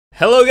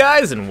Hello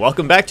guys, and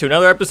welcome back to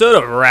another episode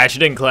of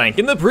Ratchet and Clank.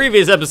 In the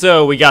previous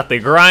episode, we got the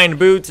grind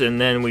boots,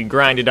 and then we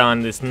grinded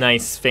on this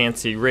nice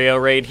fancy rail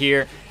right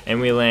here, and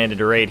we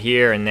landed right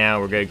here, and now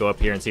we're gonna go up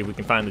here and see if we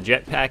can find the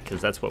jetpack, because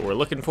that's what we're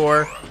looking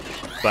for.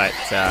 But,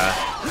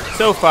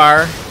 so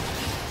far,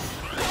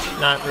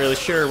 not really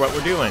sure what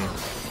we're doing.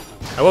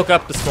 I woke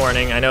up this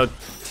morning. I know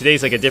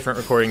today's like a different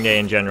recording day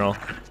in general,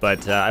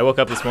 but I woke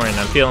up this morning and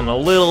I'm feeling a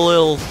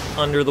little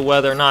under the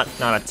weather. Not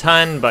a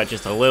ton, but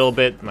just a little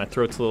bit. My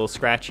throat's a little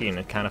scratchy and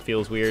it kind of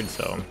feels weird,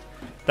 so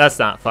that's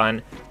not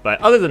fun. But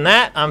other than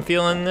that, I'm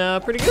feeling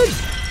pretty good.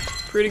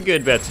 Pretty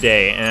good about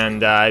today,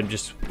 and I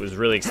just was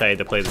really excited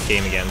to play this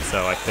game again,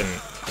 so I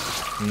couldn't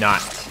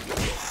not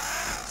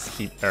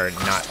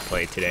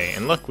play today.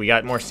 And look, we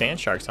got more sand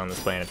sharks on this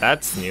planet.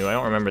 That's new. I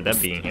don't remember them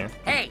being here.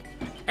 Hey,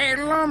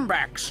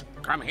 Lombax,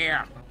 come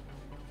here.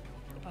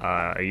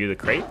 Are you the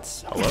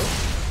crates? Hello?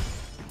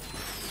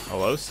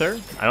 Hello, sir?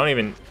 I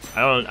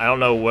don't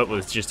know what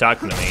was just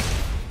talking to me,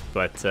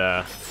 but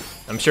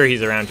I'm sure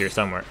he's around here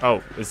somewhere.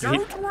 Oh, is he?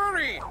 Don't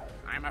worry,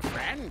 I'm a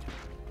friend.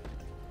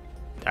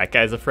 That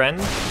guy's a friend?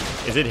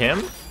 Is it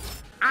him?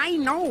 I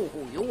know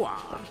who you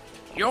are.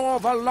 You're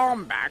the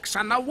Lombax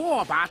and the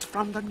Warbot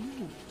from the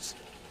news.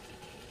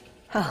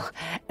 Oh,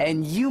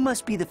 and you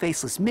must be the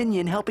faceless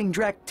minion helping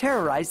Drac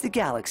terrorize the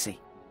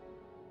galaxy.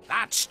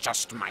 That's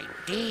just my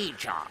day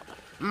job.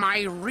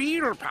 My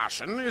real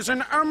passion is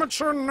in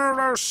amateur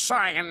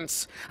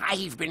neuroscience.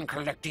 I've been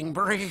collecting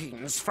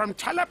brains from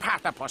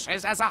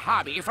telepathopuses as a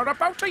hobby for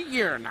about a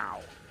year now.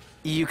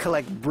 You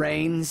collect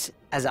brains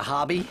as a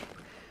hobby?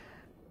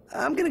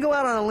 I'm gonna go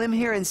out on a limb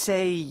here and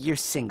say you're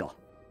single.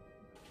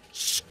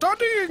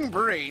 Studying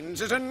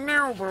brains is a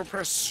noble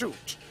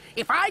pursuit.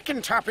 If I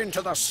can tap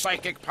into the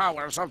psychic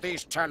powers of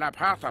these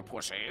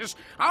telepathopuses,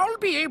 I'll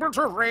be able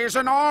to raise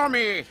an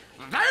army.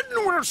 Then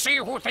we'll see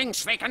who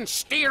thinks they can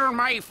steal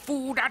my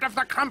food out of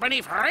the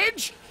company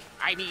fridge.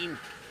 I mean,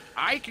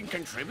 I can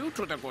contribute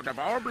to the good of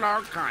our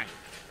Blarg kind.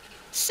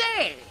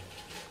 Say,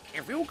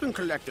 if you can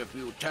collect a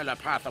few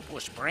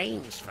telepathopus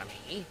brains for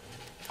me,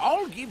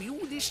 I'll give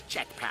you this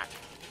jetpack.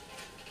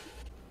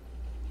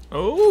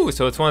 Oh,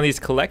 so it's one of these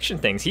collection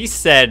things. He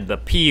said the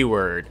P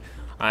word.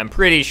 I'm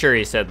pretty sure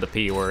he said the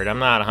P word. I'm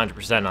not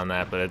 100% on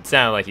that, but it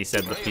sounded like he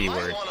said the P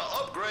word.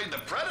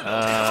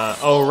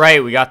 Oh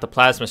right, we got the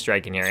plasma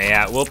strike in here.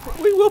 Yeah,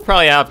 we will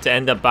probably have to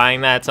end up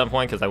buying that at some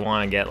point because I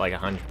want to get like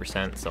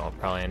 100%, so I'll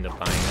probably end up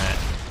buying that.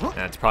 And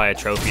that's probably a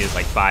trophy is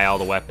like buy all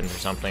the weapons or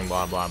something,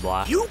 blah blah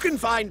blah. You can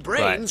find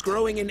brains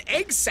growing in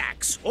egg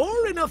sacs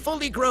or in a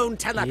fully grown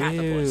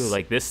telepathopus. Ew,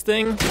 like this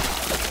thing?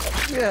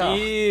 Yeah,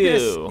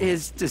 Ew. this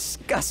is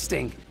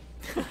disgusting.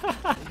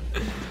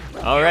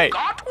 All right.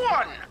 Got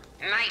one.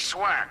 Nice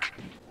work.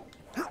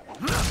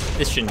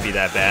 This shouldn't be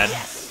that bad.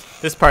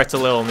 This part's a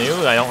little new.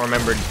 I don't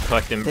remember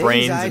collecting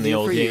brains in the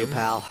old game.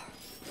 Pal.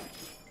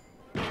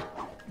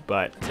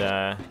 But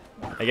I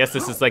guess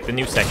this is like the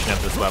new section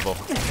of this level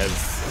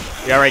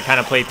because we already kind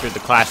of played through the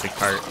classic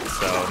part.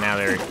 So now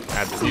they're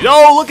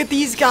oh, look at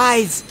these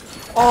guys!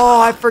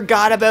 Oh, I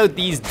forgot about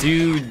these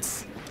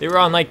dudes. They were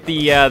on like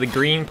the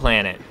green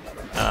planet,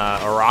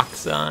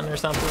 Oroxon or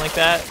something like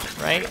that,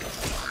 right?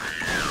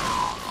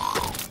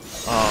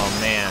 Oh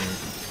man.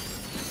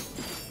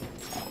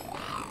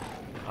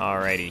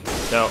 Alrighty.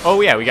 So, oh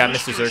yeah, we got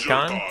Mr.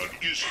 Zircon.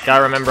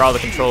 Gotta remember all the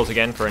controls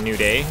again for a new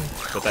day,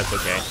 but that's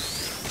okay.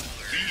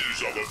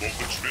 These are the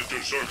moments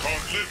Mr. Zircon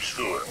lives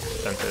for.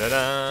 Dun, da,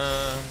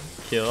 da, da.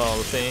 Kill all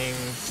the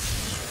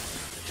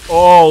things.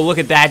 Oh, look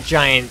at that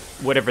giant,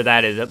 whatever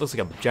that is. That looks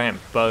like a giant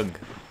bug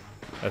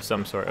of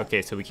some sort.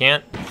 Okay, so we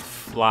can't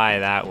fly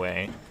that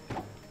way.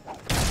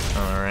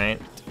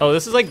 Alright. Oh,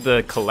 this is like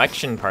the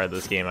collection part of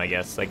this game, I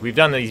guess. Like, we've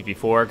done these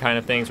before kind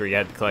of things where you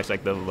had to collect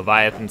like the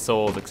Leviathan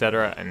souls,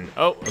 etc. And,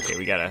 oh, okay,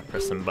 we gotta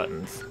press some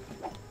buttons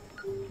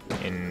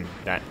in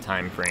that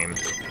time frame.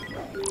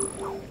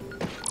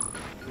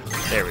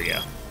 There we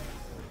go.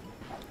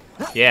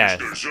 Yeah,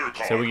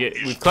 so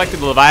we've collected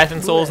the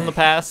Leviathan souls in the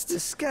past.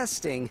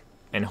 Disgusting.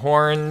 And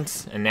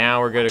horns, and now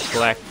we're gonna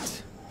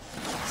collect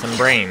some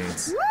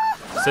brains.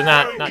 So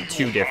not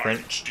too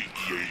different.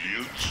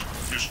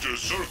 Mr.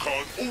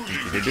 Zircon only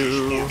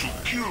wishes to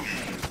kill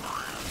you.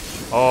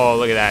 Oh,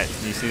 look at that.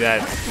 You see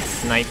that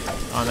snipe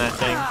on that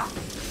thing?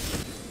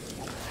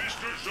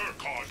 Mr.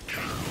 Zircon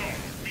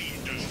cannot be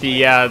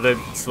destroyed. The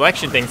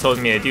selection thing told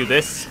me to do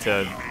this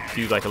to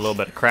do like a little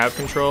bit of crowd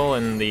control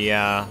in the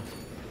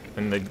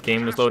when the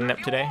game was loading up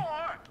today.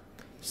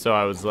 So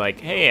I was like,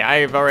 hey,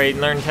 I've already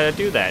learned how to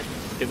do that.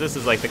 Because this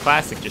is like the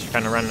classic, just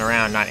kind of running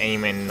around, not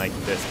aiming like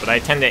this. But I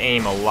tend to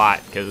aim a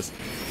lot because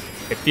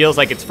it feels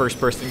like it's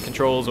first-person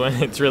controls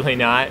when it's really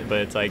not, but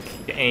it's like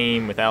you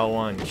aim with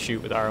L1, you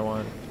shoot with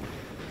R1.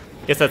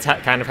 I guess that's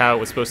kind of how it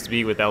was supposed to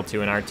be with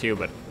L2 and R2,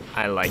 but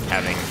I like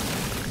having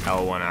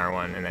L1,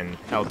 R1, and then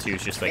L2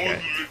 is just like an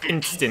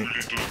instant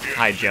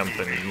high jump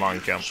and long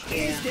jump.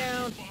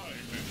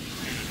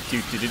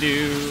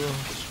 Do-do-do-do.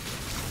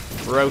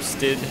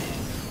 Roasted.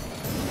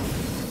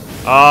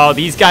 Oh,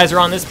 these guys are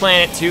on this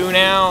planet too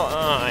now?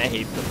 Oh, I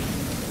hate them.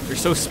 They're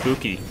so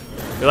spooky.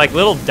 They're like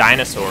little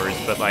dinosaurs,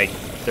 but like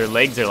their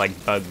legs are like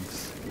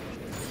bugs.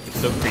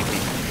 It's so creepy.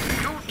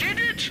 You did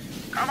it!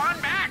 Come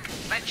on back.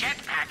 The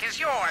jetpack is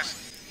yours.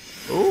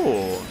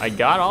 Ooh, I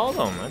got all of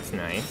them. That's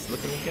nice.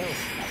 Look at me go.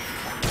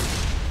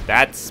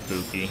 That's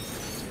spooky.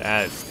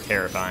 That's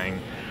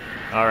terrifying.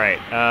 All right.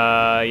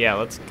 Yeah,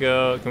 let's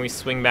go. Can we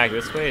swing back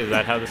this way? Is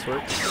that how this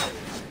works?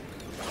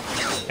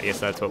 I guess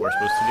that's what we're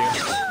supposed to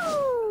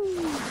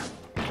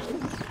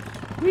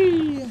do.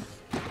 Whee!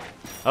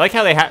 I like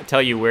how they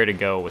tell you where to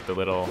go with the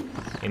little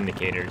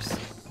indicators.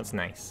 That's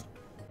nice.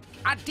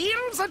 A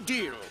deal's a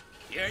deal.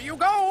 Here you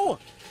go.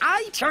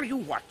 I tell you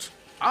what.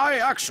 I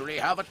actually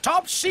have a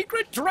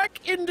top-secret Drek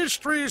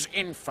Industries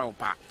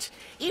infobot.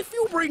 If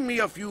you bring me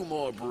a few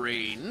more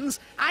brains,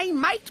 I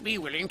might be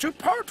willing to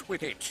part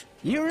with it.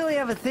 You really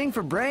have a thing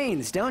for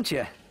brains, don't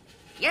you?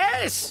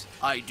 Yes,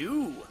 I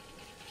do.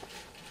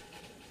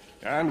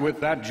 And with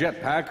that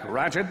jetpack,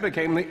 Ratchet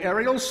became the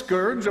aerial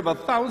scourge of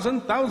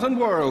 1,000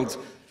 worlds.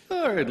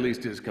 Or at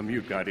least his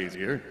commute got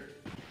easier.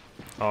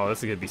 Oh, this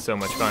is gonna be so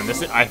much fun.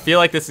 I feel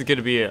like this is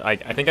gonna be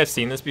like, I think I've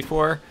seen this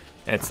before.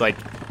 And it's like,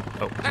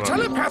 The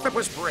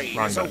telepathopus brain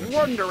is a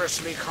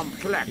wondrously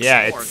complex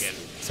organ.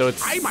 So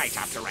it's I might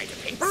have to write a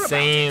paper about it.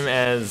 same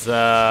as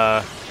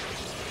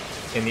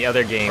in the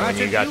other game when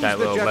you got that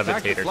little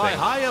levitator fly thing.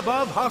 high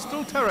above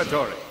hostile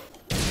territory.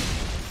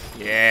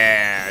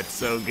 Yeah, it's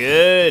so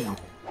good.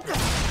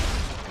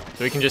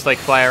 So we can just like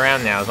fly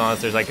around now as long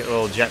as there's like a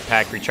little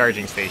jetpack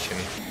recharging station.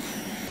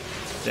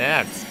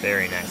 That's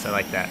very nice. I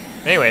like that.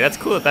 Anyway, that's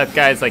cool that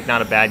guy's like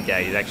not a bad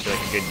guy. He's actually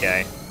like a good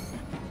guy.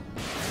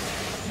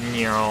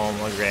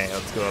 Okay,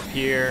 let's go up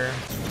here.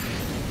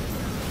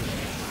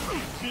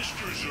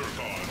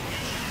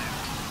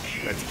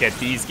 Let's get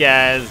these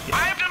guys.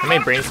 How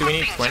many brains do we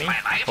need? 20?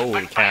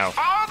 Holy cow. By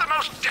far the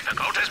most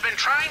difficult has been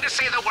trying to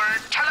say the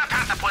word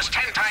telepathopus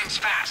 10 times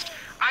fast.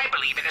 I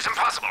believe it is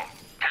impossible.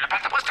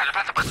 Telepathopus,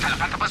 telepathopus,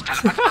 telepathopus,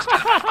 telepathopus,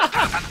 telepathopus,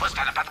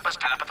 telepathopus, telepathopus,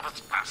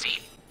 telepathopus. See?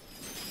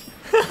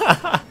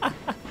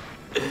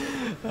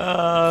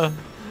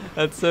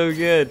 That's so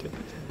good.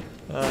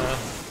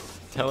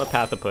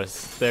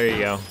 Telepathopus. There you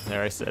go.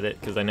 There, I said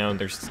it, because I know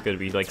there's going to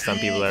be like some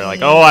people that are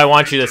like, oh, I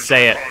want you to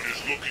say it.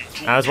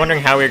 I was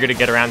wondering how we were going to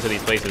get around to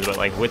these places, but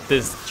like with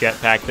this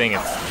jetpack thing,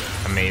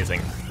 it's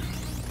amazing.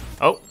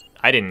 Oh,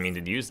 I didn't mean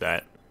to use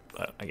that,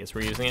 but I guess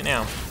we're using it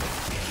now.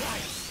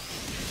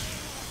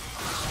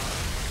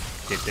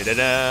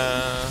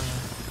 Da-da-da-da.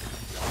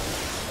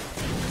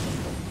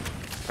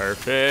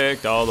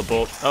 Perfect. All the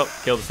bolts. Oh,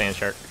 kill the sand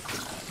shark.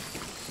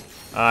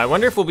 I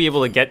wonder if we'll be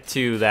able to get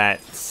to that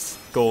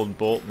gold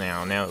bolt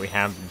now that we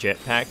have the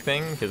jetpack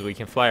thing, because we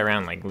can fly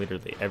around like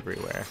literally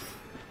everywhere.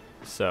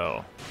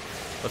 So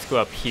let's go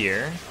up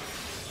here.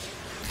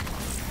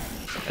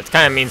 That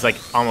kind of means like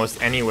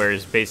almost anywhere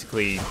is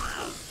basically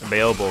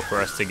available for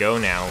us to go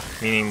now,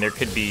 meaning there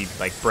could be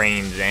like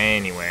brains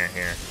anywhere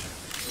here.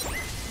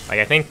 Like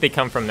I think they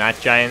come from that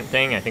giant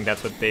thing. I think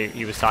that's what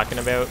he was talking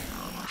about.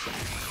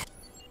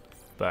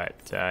 But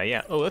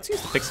yeah. Oh, let's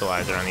use the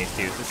pixelizer on these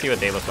dudes. Let's see what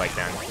they look like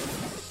then.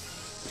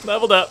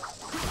 Leveled up.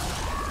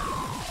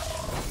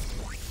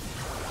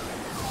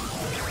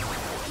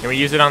 Can we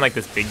use it on like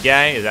this big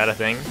guy? Is that a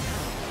thing?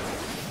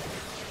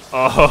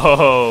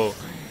 Oh,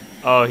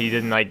 oh, he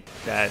didn't like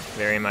that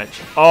very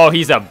much. Oh,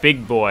 he's a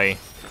big boy.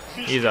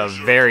 He's a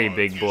very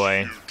big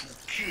boy.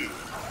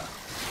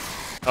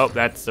 Oh,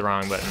 that's the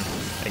wrong button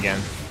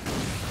again.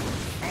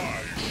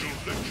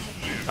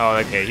 Oh,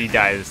 okay, he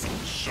dies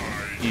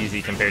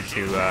easy compared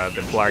to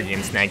the Blarg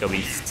and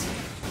Snagglebeast.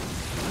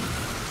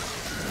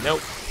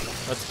 Nope.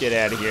 Let's get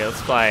out of here. Let's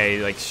fly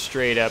like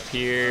straight up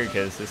here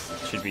because this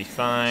should be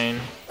fine.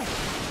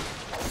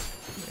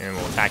 And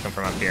we'll attack him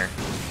from up here.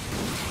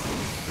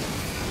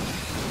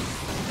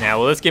 Now,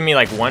 will this give me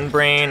like 1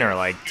 brain or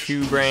like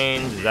 2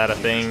 brains? Is that a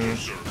thing?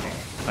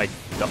 Like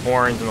the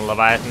horns and the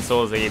Leviathan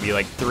souls, they give you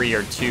like 3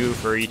 or 2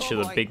 for each of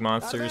the big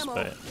monsters,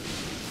 but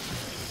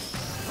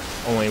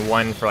only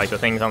 1 for like the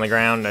things on the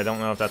ground. I don't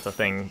know if that's a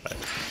thing, but.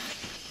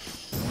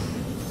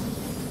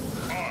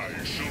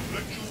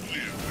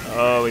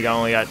 Oh, we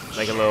only got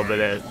like a little bit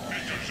of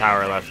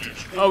power left.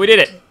 Oh, we did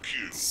it!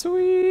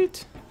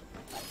 Sweet!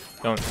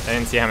 I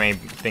didn't see how many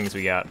things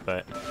we got,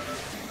 but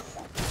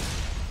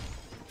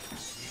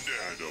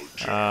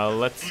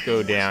let's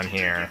go down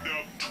here.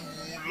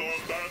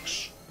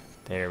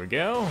 There we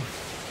go.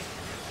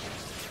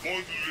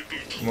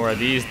 More of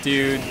these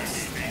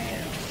dudes.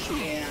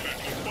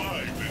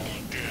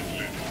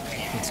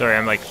 I'm sorry,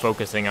 I'm like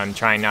focusing on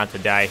trying not to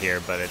die here,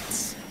 but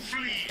it's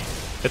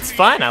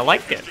fun. I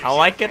like it. I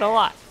like it a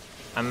lot.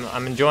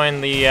 I'm enjoying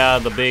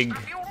the big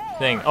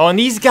thing. Oh, and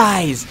these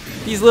guys,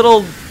 these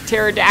little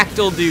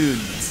pterodactyl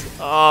dudes.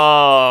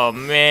 Oh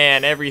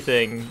man,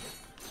 everything.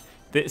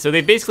 So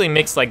they basically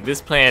mixed like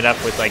this planet up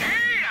with like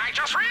I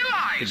just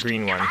realized, the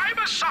green one. If I'm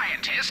a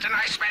scientist and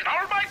I spend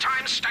all my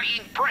time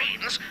studying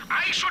brains,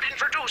 I should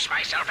introduce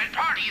myself at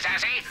parties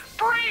as a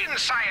brain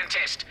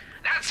scientist.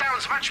 That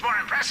sounds much more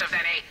impressive than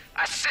a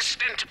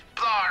assistant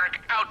Blarg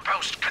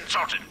outpost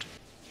consultant.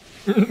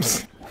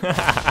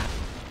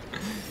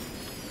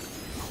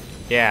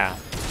 Yeah,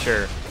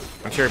 sure.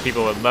 I'm sure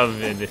people would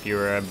love it if you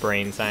were a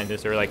brain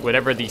scientist, or like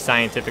whatever the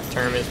scientific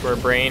term is for a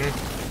brain,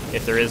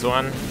 if there is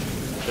one.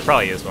 There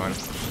probably is one,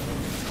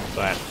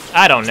 but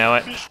I don't know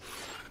it.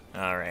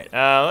 All right,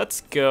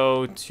 let's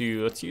use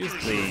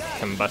the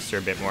combustor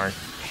a bit more.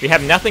 We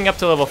have nothing up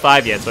to level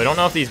 5 yet, so I don't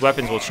know if these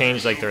weapons will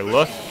change like their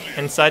look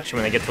and such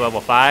when they get to level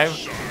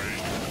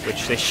 5,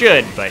 which they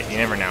should, but you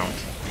never know.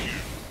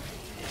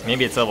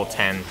 Maybe it's level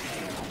 10.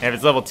 And if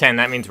it's level 10,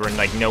 that means we're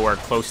like nowhere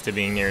close to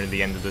being near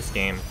the end of this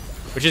game,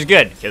 which is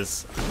good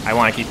because I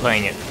want to keep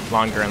playing it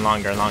longer and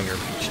longer and longer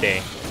each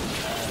day.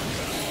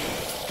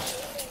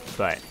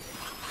 But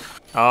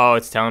oh,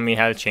 it's telling me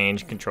how to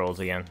change controls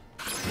again.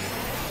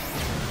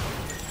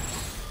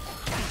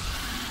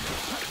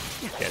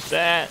 Get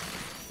that.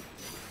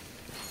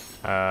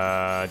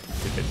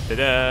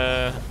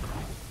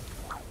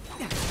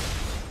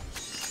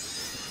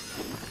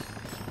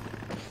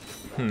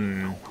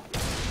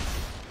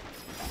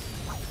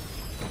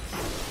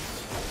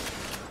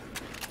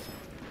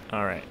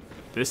 Alright.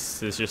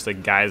 This is just a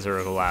geyser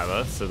of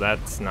lava, so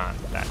that's not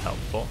that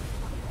helpful.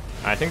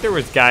 I think there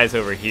was guys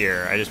over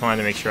here. I just wanted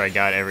to make sure I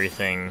got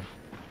everything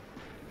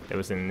that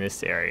was in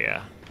this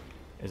area.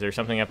 Is there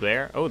something up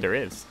there? Oh, there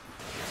is.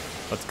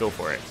 Let's go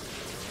for it.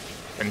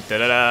 Dun, da,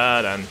 da,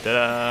 da, dun, da,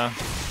 da.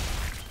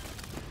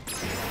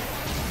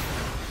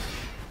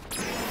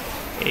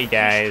 Hey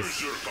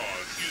guys.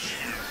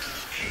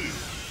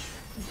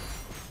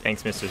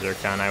 Thanks, Mr.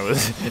 Zircon. I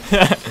was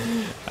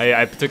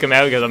I took him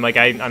out because I'm like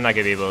I'm not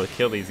gonna be able to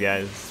kill these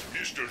guys.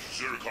 Mr.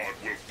 Zircon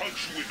will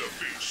punch you in the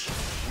face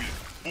with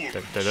bullets.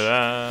 Da, da, da,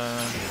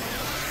 da.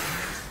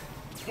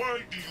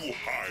 Why do you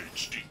hide,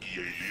 stinky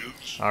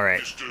aliens? All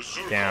right, Mr.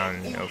 Zircon down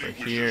only over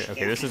wishes here. for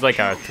Okay, this is like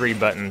a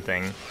 3-button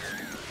thing.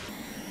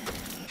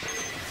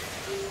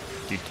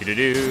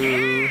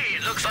 Do-do-do-do. Hey,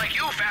 looks like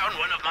you found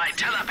one of my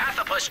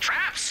telepathopus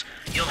traps.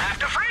 You'll have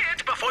to free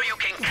it before you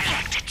can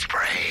collect its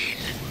brain.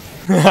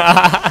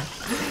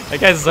 That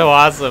guy's so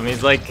awesome.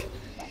 He's like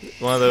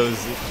one of those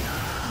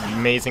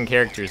amazing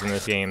characters in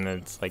this game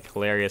that's like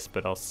hilarious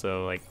but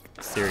also like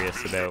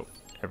serious about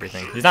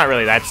everything. He's not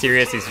really that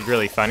serious. He's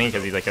really funny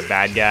because he's like a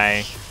bad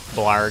guy,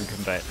 Blarg,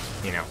 but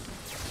you know,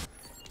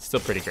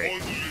 still pretty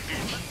great.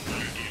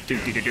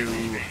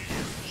 Do-do-do-do.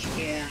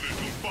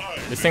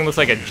 This thing looks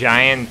like a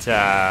giant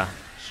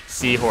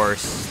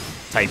seahorse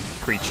type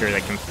creature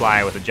that can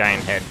fly with a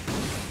giant head.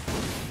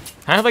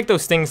 Kind of like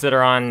those things that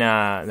are on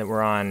that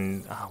were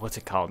on what's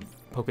it called,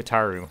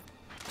 Poketaru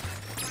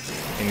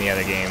in the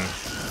other game.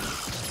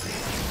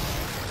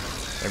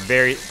 They're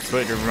very. That's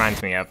what it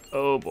reminds me of.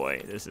 Oh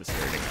boy, this is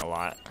hurting a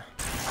lot.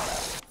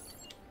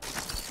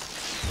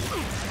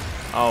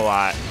 A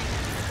lot.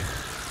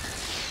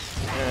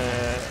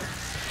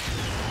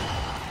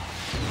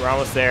 We're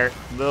almost there.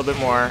 A little bit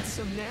more.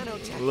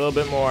 A little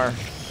bit more.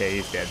 Okay,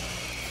 he's dead.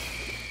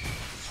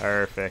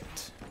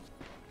 Perfect.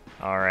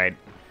 All right.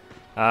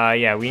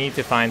 Yeah, we need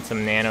to find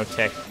some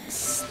nanotech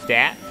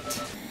stat.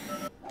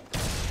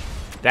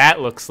 That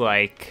looks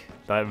like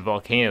the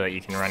volcano that you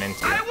can run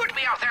into. I would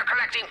be out there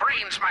collecting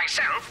brains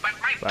myself, but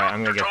my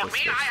doctor told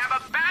me I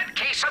have a bad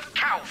case of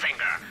cow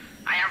finger.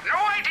 I have no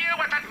idea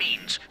what that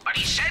means, but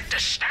he said to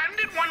stand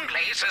in one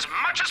place as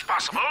much as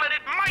possible and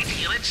it might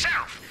heal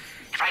itself.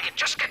 If I could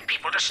just get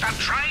people to stop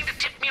trying to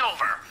tip me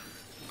over,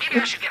 maybe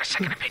I should get a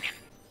second opinion.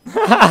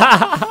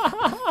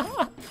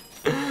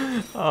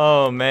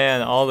 Oh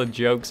man, all the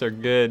jokes are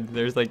good.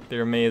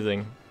 They're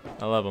amazing.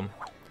 I love them.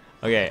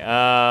 Okay,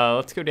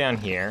 let's go down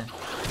here.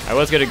 I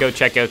was gonna go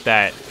check out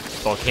that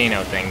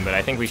volcano thing, but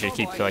I think we should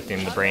keep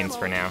collecting the brains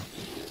for now.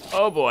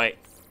 Oh boy.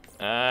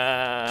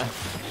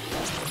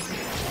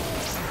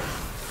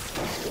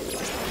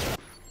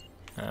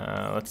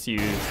 Let's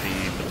use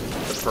the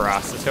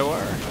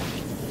Parasitoar.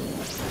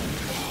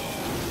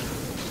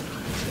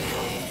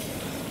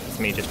 It's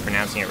me just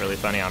pronouncing it really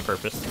funny on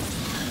purpose.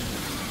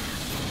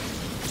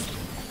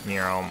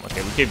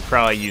 Okay, we could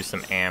probably use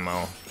some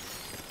ammo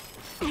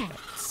at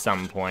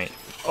some point.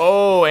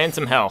 Oh, and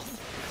some health.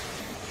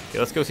 Okay,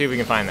 let's go see if we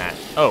can find that.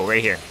 Oh,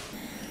 right here.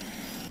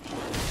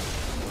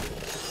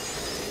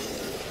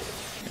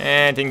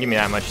 And it didn't give me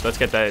that much. Let's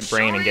get that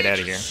brain and get out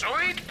of here.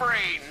 Sweet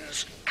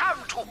brains,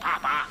 come to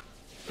Papa.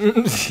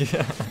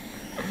 Yeah.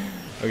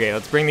 Okay,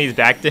 let's bring these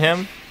back to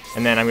him,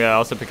 and then I'm gonna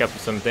also pick up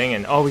something.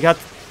 And oh, we got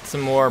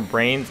some more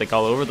brains like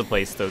all over the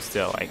place though.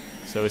 Still, like,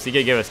 so is he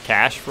gonna give us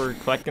cash for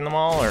collecting them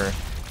all, or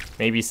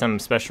maybe some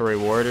special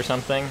reward or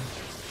something?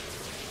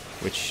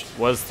 Which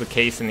was the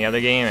case in the other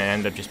game, and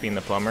ended up just being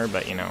the plumber.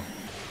 But you know,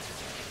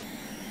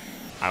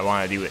 I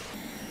want to do it.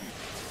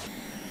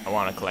 I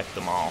want to collect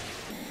them all,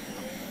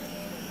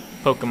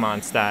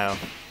 Pokemon style.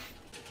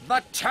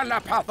 The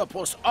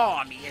telepathopus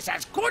army is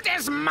as good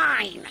as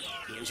mine.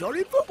 Here's your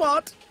info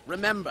bot.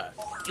 Remember,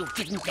 you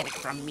didn't get it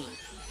from me.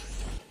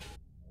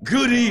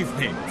 Good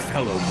evening,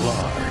 fellow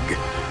Blarg.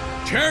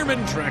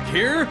 Chairman Trek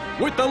here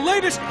with the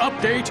latest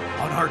update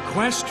on our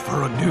quest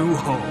for a new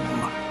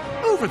home.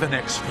 Over the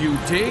next few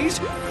days,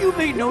 you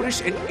may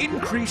notice an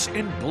increase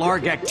in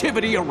Blarg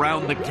activity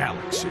around the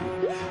galaxy.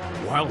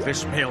 While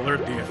this may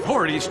alert the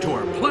authorities to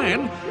our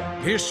plan,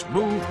 this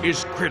move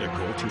is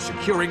critical to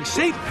securing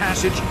safe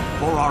passage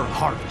for our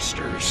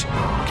harvesters.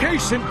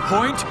 Case in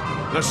point,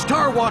 the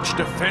Star Watch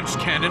defense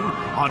cannon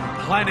on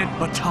planet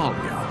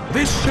Batalia.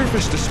 This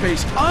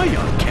surface-to-space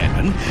ion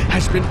cannon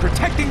has been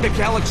protecting the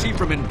galaxy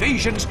from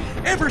invasions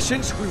ever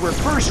since we were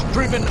first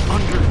driven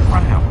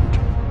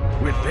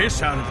underground. With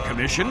this out of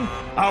commission,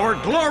 our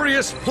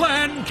glorious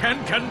plan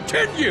can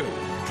continue.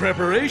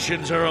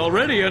 Preparations are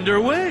already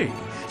underway,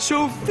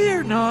 so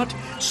fear not,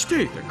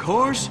 stay the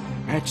course,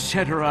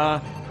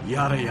 etc.,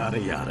 yada yada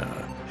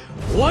yada.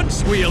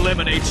 Once we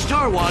eliminate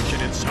Star Watch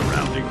and its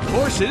surrounding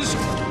forces,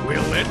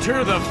 we'll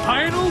enter the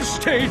final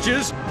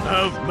stages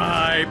of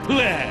my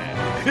plan.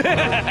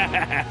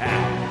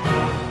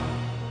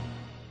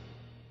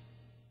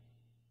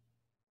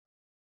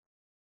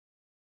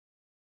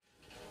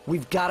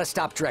 We've got to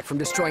stop Drek from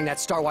destroying that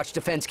Star Watch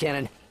defense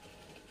cannon.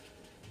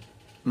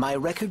 My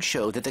records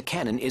show that the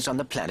cannon is on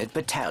the planet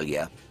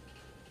Batalia.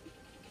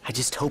 I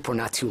just hope we're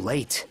not too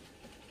late.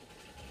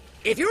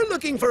 If you're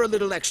looking for a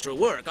little extra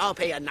work, I'll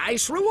pay a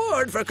nice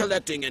reward for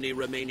collecting any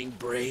remaining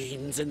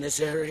brains in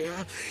this area.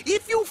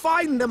 If you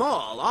find them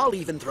all, I'll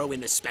even throw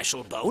in a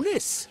special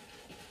bonus.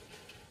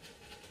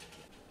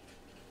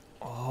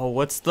 Oh,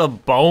 what's the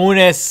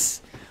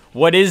bonus?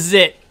 What is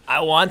it?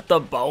 I want the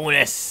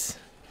bonus.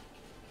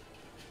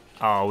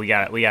 Oh, we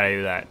gotta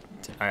do that.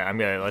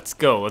 Let's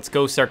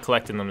go start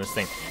collecting them, this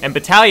thing. And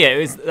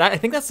Batalia, I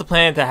think that's the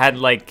planet that had,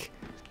 like,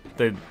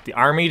 the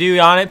army dude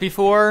on it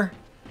before,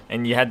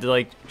 and you had to,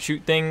 like,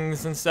 shoot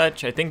things and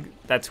such. I think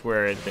that's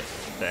where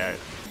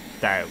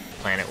that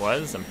planet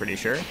was, I'm pretty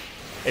sure.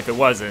 If it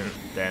wasn't,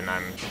 then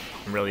I'm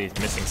really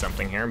missing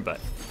something here, but...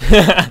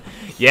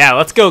 yeah,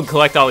 let's go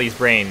collect all these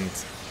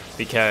brains,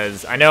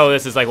 because I know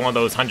this is, like, one of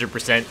those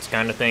 100%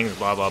 kind of things,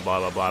 blah, blah, blah,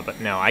 blah, blah,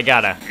 but no, I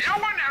gotta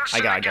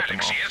get them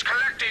all. Is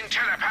collecting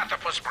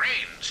telepathopus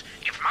brains.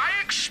 If my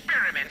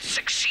experiments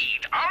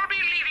succeed, I'll be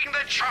leading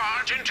the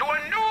charge into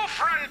a new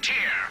frontier.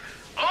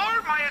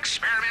 Or my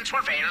experiments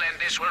will fail and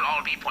this will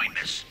all be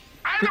pointless.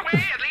 Either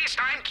way, at least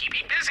I'm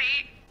keeping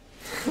busy.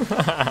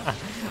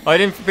 Oh, I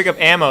didn't pick up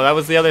ammo. That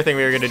was the other thing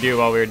we were gonna do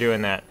while we were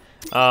doing that.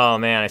 Oh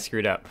man, I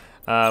screwed up.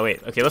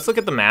 Wait, okay, let's look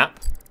at the map.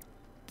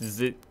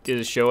 Does it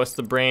show us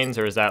the brains,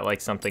 or is that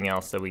like something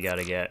else that we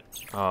gotta get?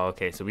 Oh,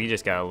 okay, so we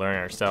just gotta learn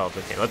ourselves.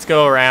 Okay, let's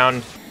go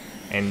around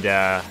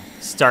and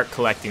start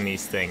collecting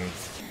these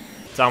things.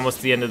 It's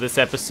almost the end of this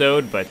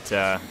episode, but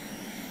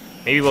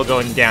maybe we'll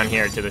go down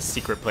here to the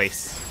secret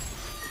place.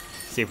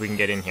 See if we can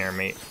get in here.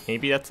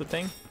 Maybe that's the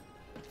thing?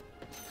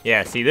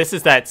 Yeah, see, this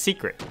is that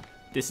secret.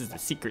 This is the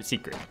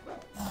secret.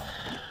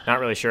 Not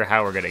really sure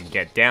how we're gonna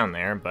get down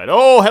there, but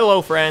oh,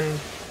 hello, friend.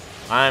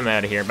 I'm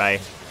out of here, bye.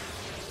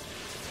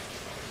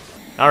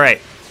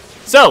 Alright,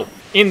 so,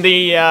 in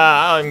the,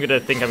 I'm gonna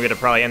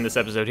probably end this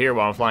episode here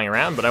while I'm flying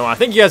around, but I want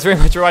to thank you guys very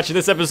much for watching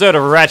this episode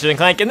of Ratchet and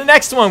Clank. In the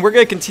next one, we're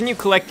gonna continue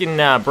collecting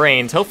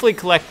brains, hopefully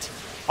collect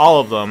all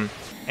of them,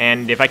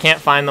 and if I can't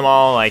find them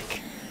all,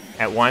 like,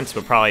 at once,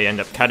 we'll probably end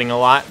up cutting a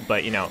lot,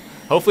 but, you know,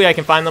 hopefully I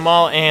can find them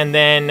all, and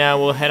then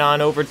we'll head on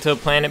over to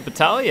Planet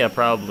Batalia,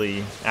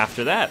 probably,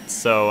 after that.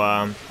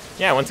 So,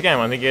 yeah, once again, I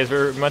want to thank you guys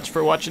very much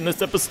for watching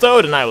this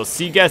episode, and I will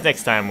see you guys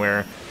next time,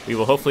 where we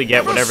will hopefully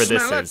get whatever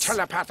this smell is. A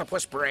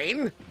telepathopus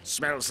brain?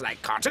 Smells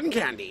like cotton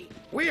candy.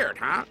 Weird,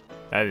 huh?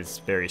 That is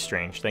very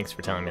strange. Thanks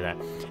for telling me that.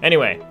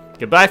 Anyway,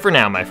 goodbye for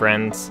now, my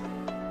friends.